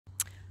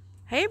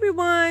Hey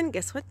everyone,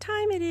 guess what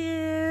time it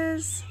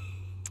is?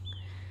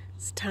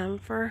 It's time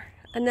for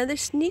another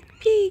sneak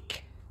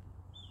peek.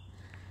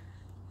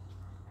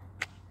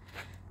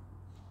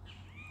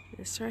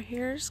 This right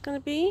here is going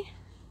to be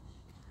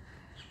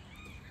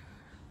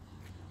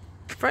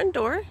the front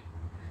door.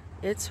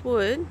 It's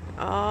wood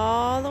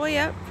all the way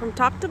up from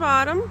top to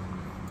bottom.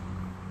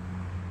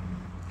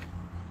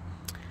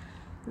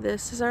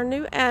 This is our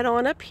new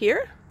add-on up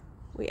here.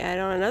 We add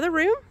on another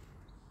room.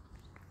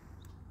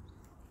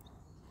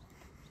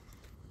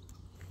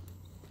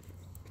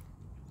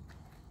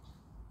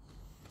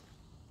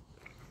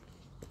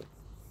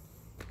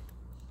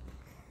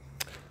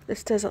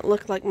 This doesn't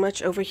look like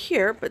much over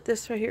here, but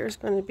this right here is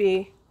going to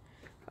be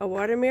a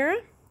water mirror.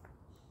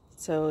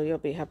 So you'll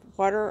have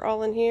water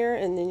all in here,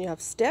 and then you have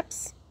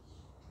steps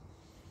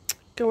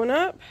going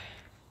up.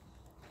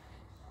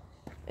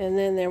 And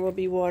then there will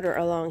be water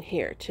along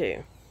here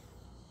too.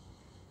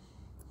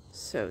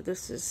 So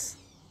this is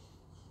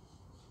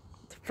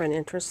what the front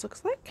entrance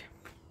looks like.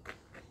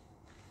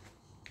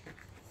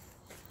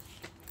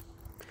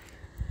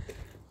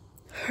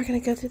 We're going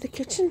to go through the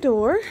kitchen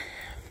door.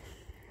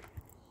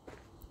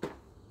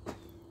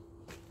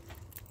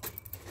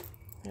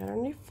 Got our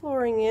new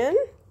flooring in.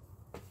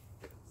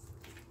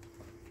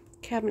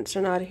 Cabinets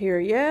are not here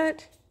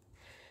yet.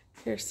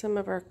 Here's some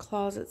of our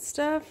closet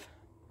stuff.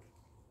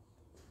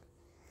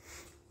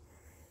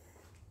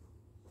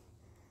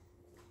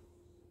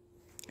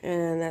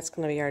 And that's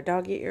going to be our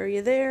doggy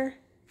area there.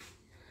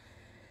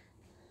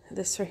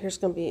 This right here is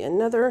going to be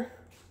another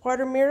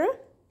water mirror.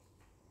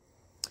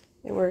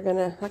 And we're going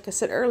to, like I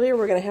said earlier,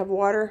 we're going to have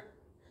water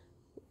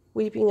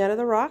weeping out of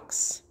the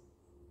rocks.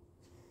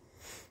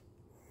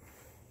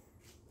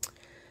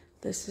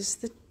 This is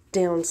the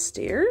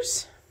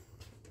downstairs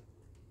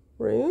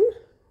room.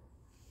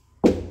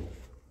 It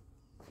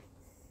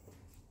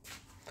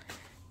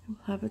will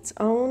have its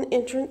own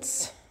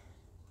entrance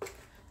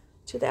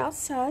to the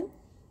outside.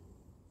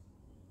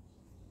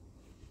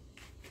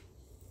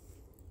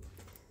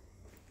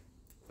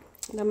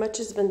 Not much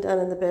has been done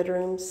in the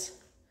bedrooms.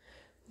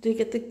 We did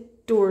get the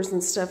doors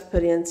and stuff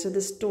put in, so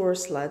this door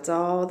slides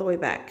all the way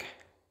back.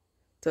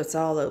 So it's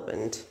all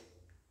opened.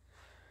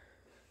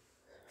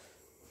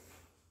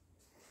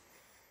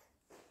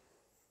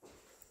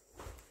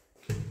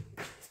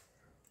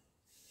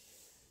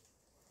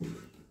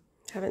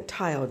 Haven't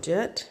tiled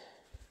yet.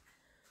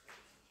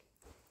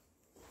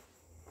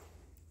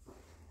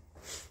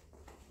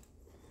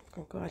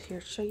 I'll go out here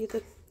and show you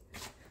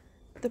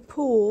the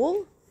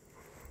pool.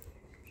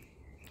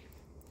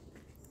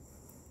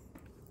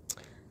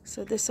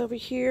 So this over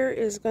here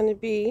is going to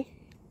be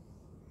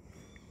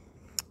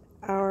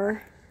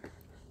our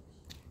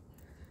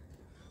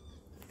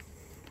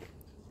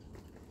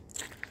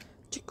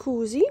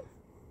jacuzzi.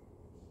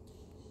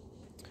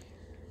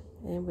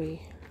 And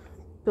we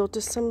built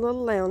us some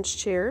little lounge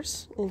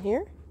chairs in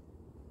here.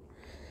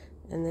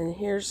 And then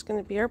here's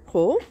going to be our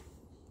pool.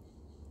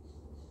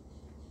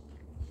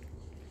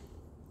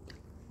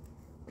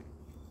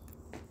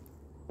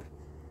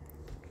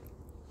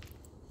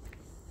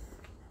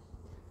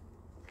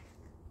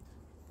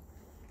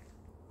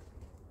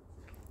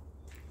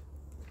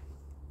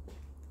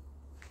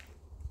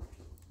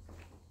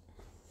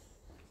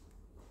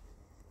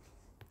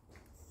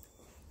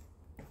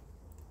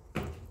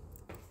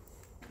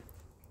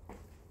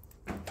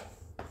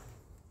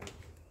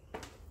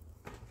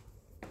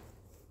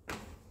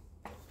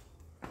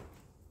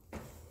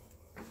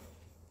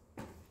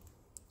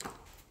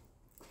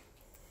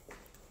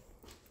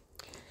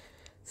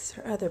 This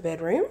is our other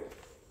bedroom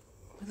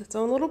with its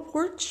own little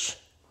porch.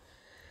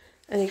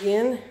 And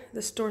again,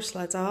 this door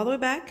slides all the way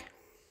back.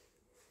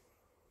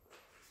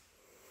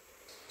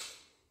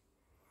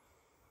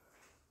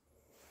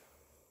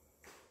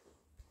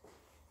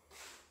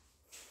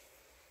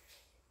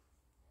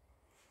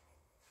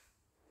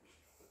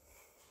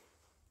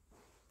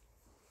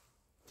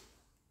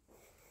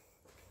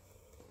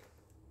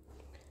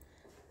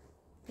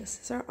 This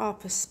is our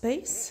office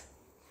space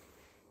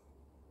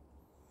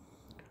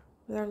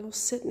with our little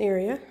sitting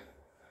area.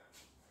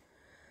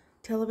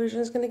 Television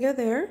is going to go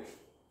there.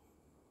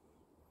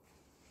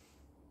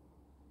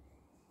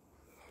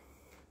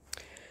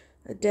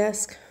 A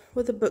desk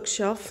with a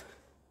bookshelf.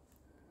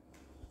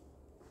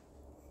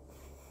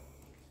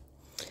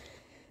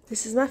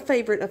 This is my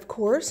favorite, of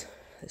course.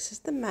 This is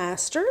the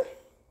master.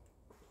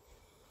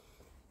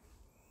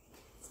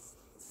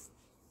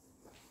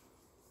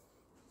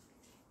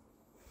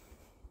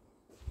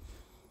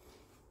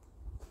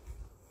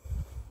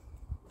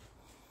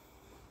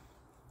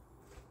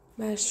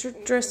 Master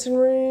dressing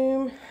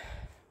room,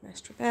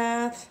 master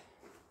bath.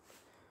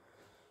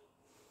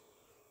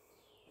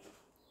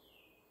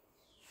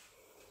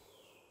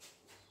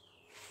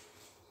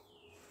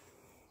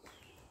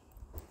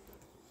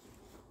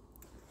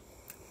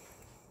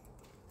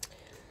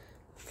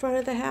 Front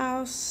of the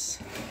house,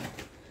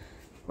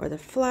 where the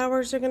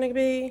flowers are going to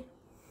be,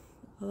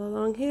 all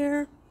along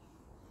here.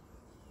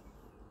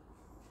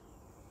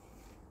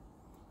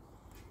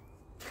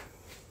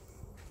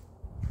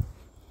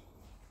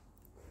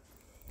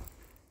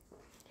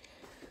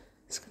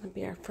 It's going to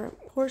be our front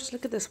porch.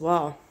 Look at this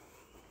wall.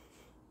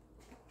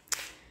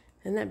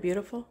 Isn't that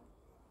beautiful?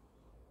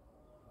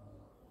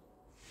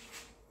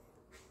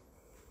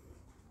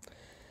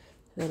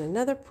 Then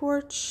another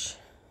porch.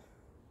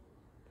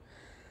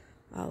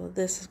 All of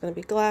this is going to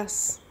be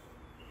glass.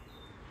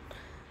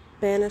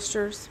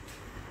 Banisters.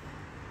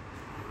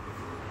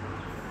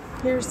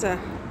 Here's a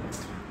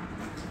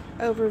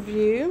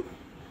overview.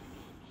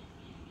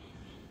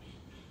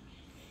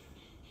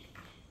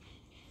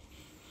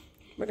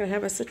 We're going to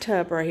have us a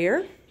tub right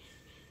here.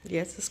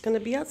 Yes, it's going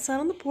to be outside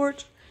on the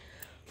porch,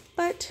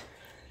 but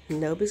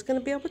nobody's going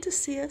to be able to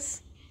see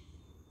us.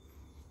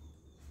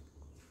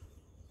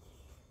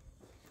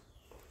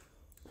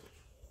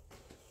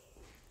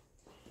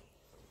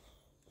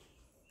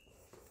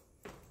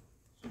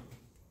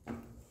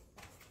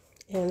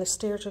 And the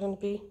stairs are going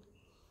to be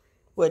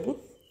wooden.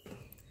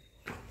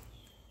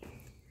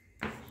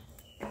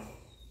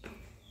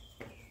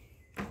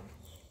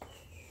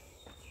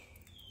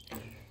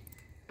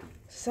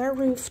 This is our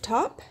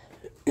rooftop.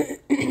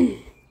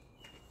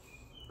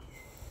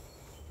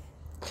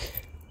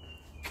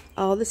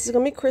 All this is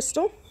going to be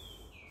crystal.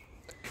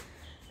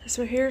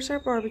 So here's our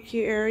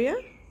barbecue area.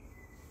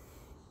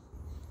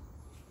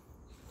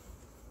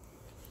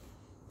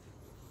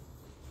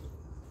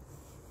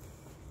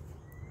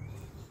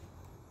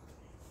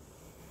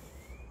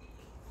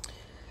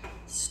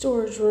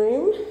 Storage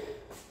room.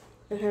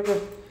 I have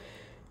a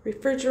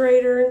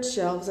refrigerator and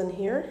shelves in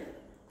here.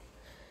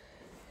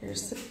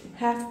 Here's the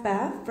half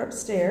bath for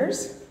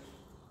upstairs.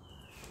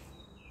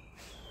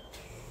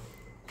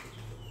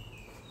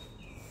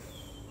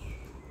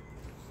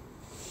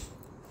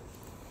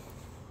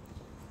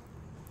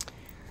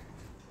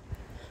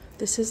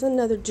 This is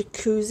another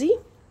jacuzzi.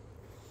 You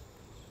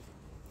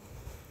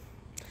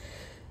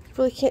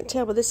really can't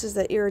tell, but this is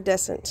the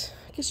iridescent.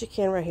 I guess you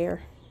can right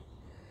here.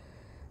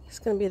 It's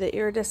going to be the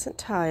iridescent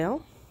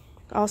tile.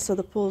 Also,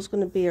 the pool is going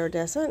to be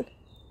iridescent.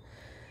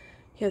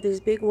 You have these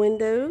big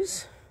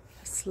windows.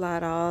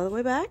 Slide all the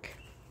way back.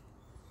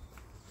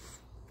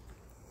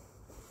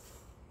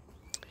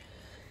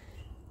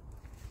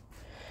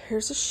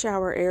 Here's a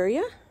shower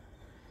area.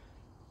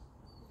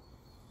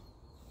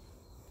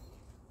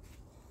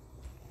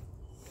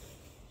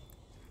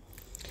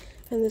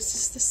 And this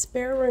is the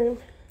spare room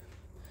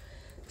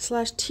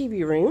slash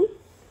TV room.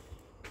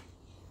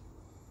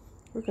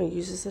 We're going to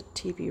use this as a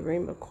TV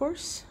room, of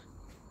course.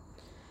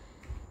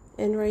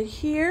 And right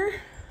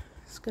here,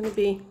 it's going to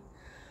be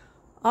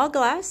all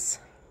glass.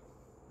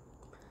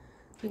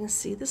 You can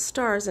see the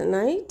stars at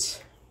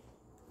night.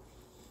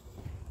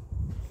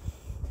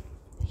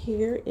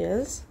 Here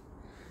is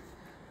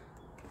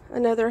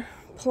another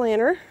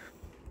planter.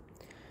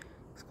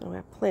 It's going to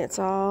have plants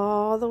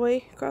all the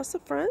way across the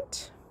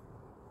front.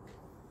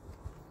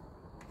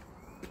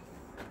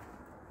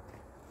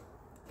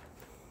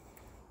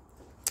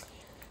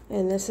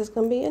 And this is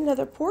going to be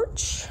another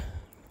porch.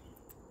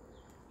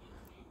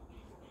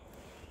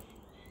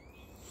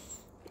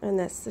 And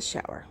that's the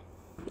shower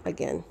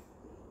again.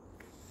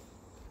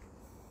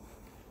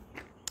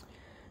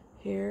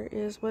 Here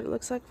is what it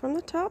looks like from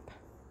the top.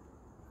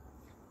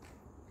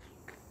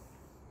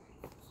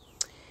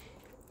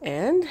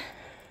 And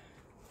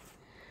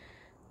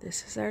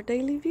this is our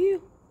daily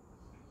view.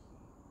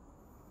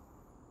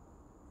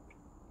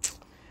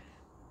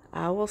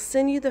 I will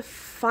send you the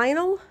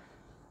final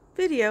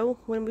video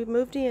when we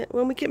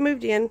get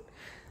moved in.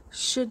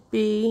 Should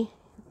be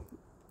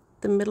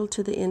the middle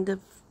to the end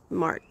of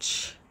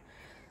March.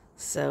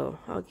 So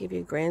I'll give you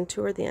a grand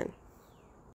tour then.